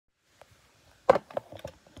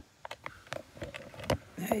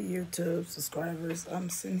Hey YouTube subscribers, I'm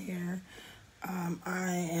sitting here.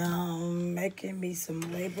 I am making me some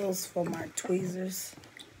labels for my tweezers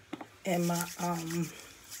and my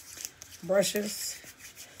brushes.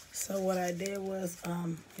 So what I did was I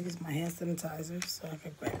used my hand sanitizer so I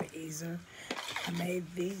could grab it easier. I made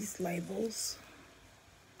these labels.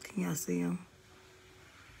 Can y'all see them?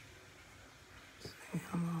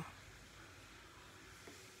 Hold on.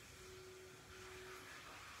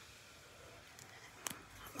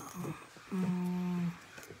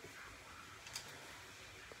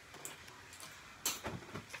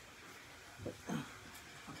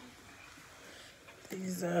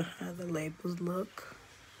 These are how the labels look.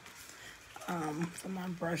 For my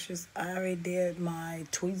brushes, I already did my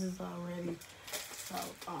tweezers already. So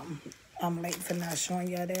I'm late for not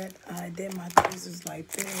showing y'all that. I did my tweezers like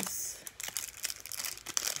this.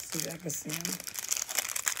 See if I can see them.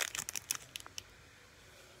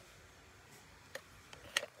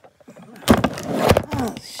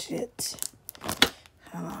 Oh shit.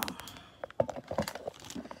 Hold on.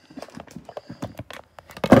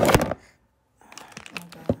 Oh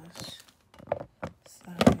gosh.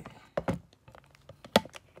 Sorry.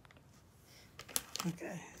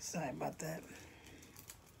 Okay, sorry about that.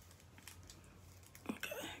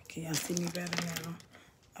 Okay, can y'all see me better now?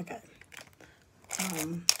 Okay.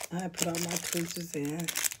 I put all my tweezers in.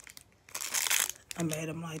 I made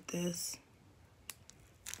them like this.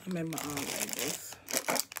 I made my own labels.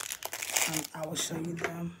 I will show you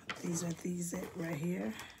them. These are these right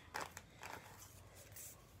here.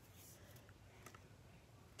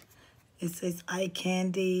 It says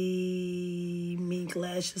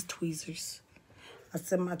ICandiMinkLashes tweezers. I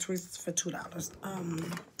sell my tweezers for $2.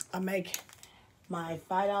 I make my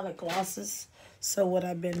 $5 glosses. So what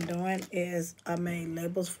I've been doing is I made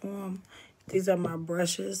labels for them. These are my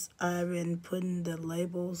brushes. I've been putting the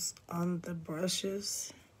labels on the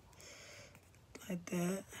brushes like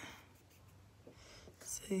that.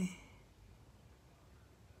 See?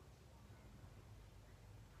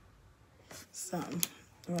 So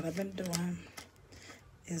what I've been doing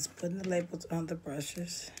is putting the labels on the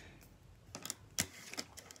brushes.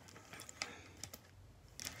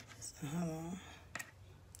 So hold on.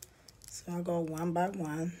 So I'll go one by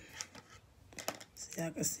one. So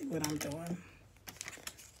y'all can see what I'm doing.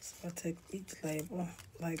 So I take each label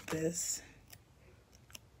like this.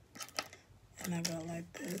 And I go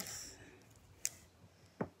like this.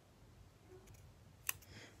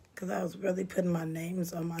 Because I was really putting my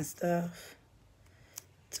names on my stuff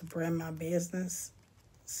to brand my business.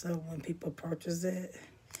 So when people purchase it,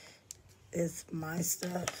 it's my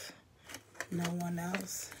stuff, no one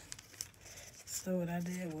else. So what I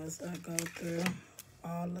did was I go through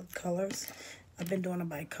all the colors. I've been doing it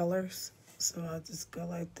by colors. So I'll just go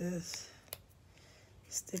like this.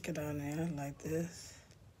 Stick it on there like this.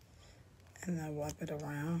 And I wipe it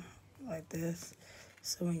around like this.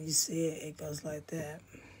 So when you see it, it goes like that.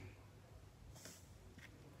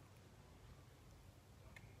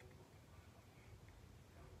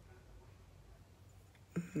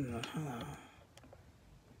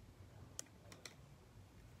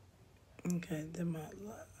 Okay, then my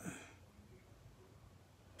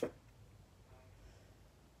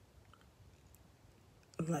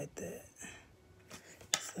like that.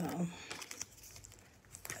 So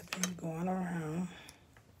I've been going around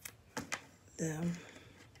them.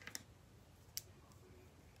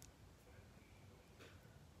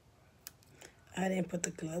 I didn't put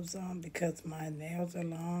the gloves on because my nails are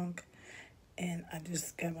long and I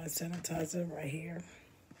just got my sanitizer right here.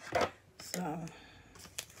 So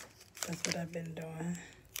that's what I've been doing.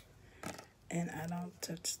 And I don't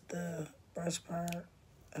touch the brush part.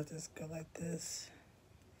 I just go like this.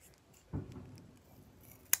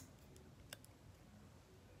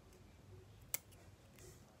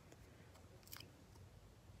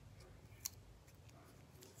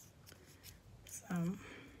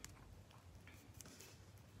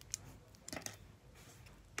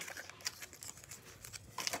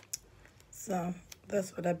 So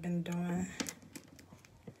that's what I've been doing.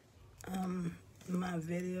 My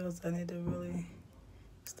videos, I need to really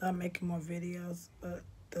start making more videos, but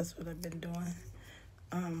that's what I've been doing.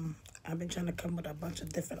 I've been trying to come with a bunch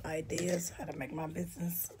of different ideas how to make my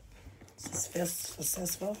business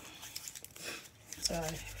successful.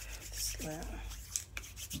 Sorry, slap.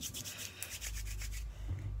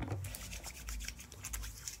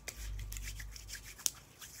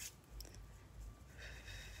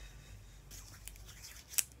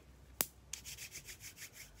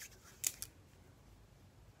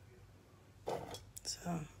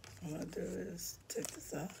 So what I'll do is take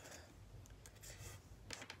this off.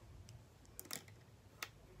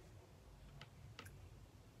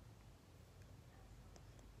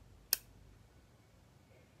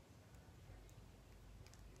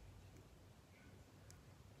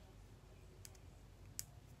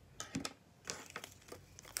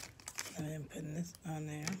 And then putting this on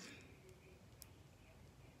there.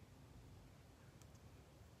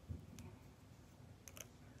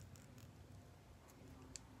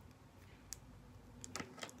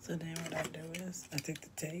 So then what I do is I take the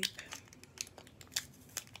tape.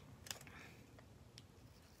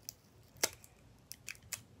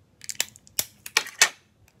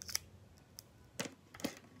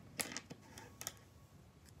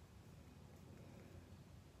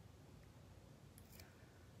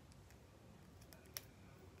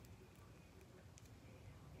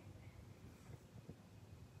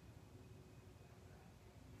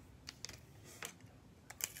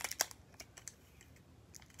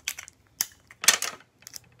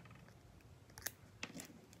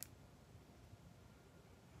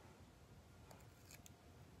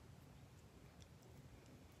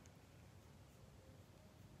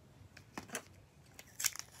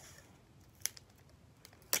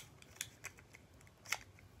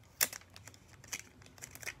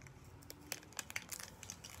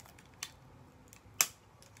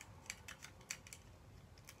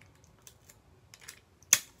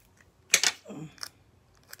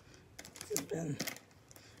 Just been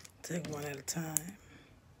take one at a time.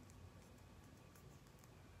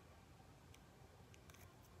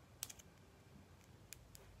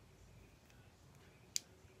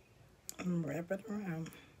 And wrap it around.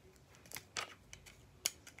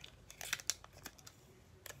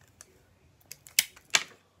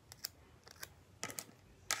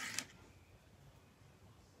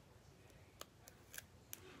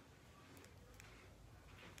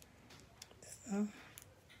 So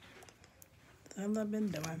that's all I've been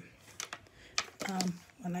doing.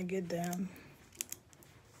 When I get down,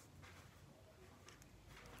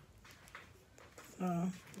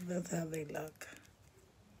 that's how they look.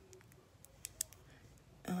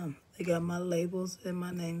 They got my labels and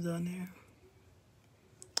my names on there.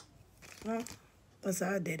 Well, that's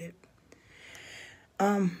how I did it.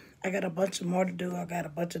 I got a bunch of more to do. I got a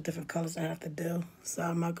bunch of different colors I have to do. So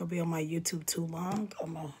I'm not going to be on my YouTube too long.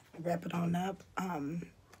 I'm going to wrap it on up.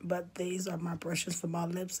 But these are my brushes for my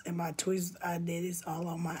lips and my tweezers. I did this all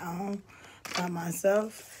on my own, by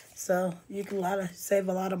myself. So you can save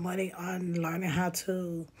a lot of money on learning how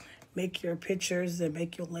to make your pictures and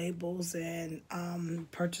make your labels and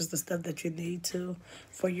purchase the stuff that you need to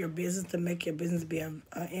for your business to make your business be an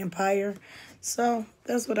empire. So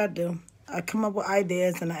that's what I do. I come up with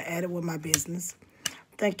ideas and I add it with my business.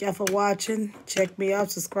 Thank y'all for watching. Check me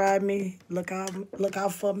out, subscribe me, look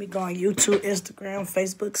out for me. Go on YouTube, Instagram,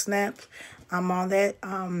 Facebook, Snap. I'm on that.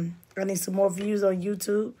 I need some more views on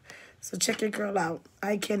YouTube. So check your girl out.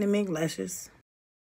 ICandiMinkLashes.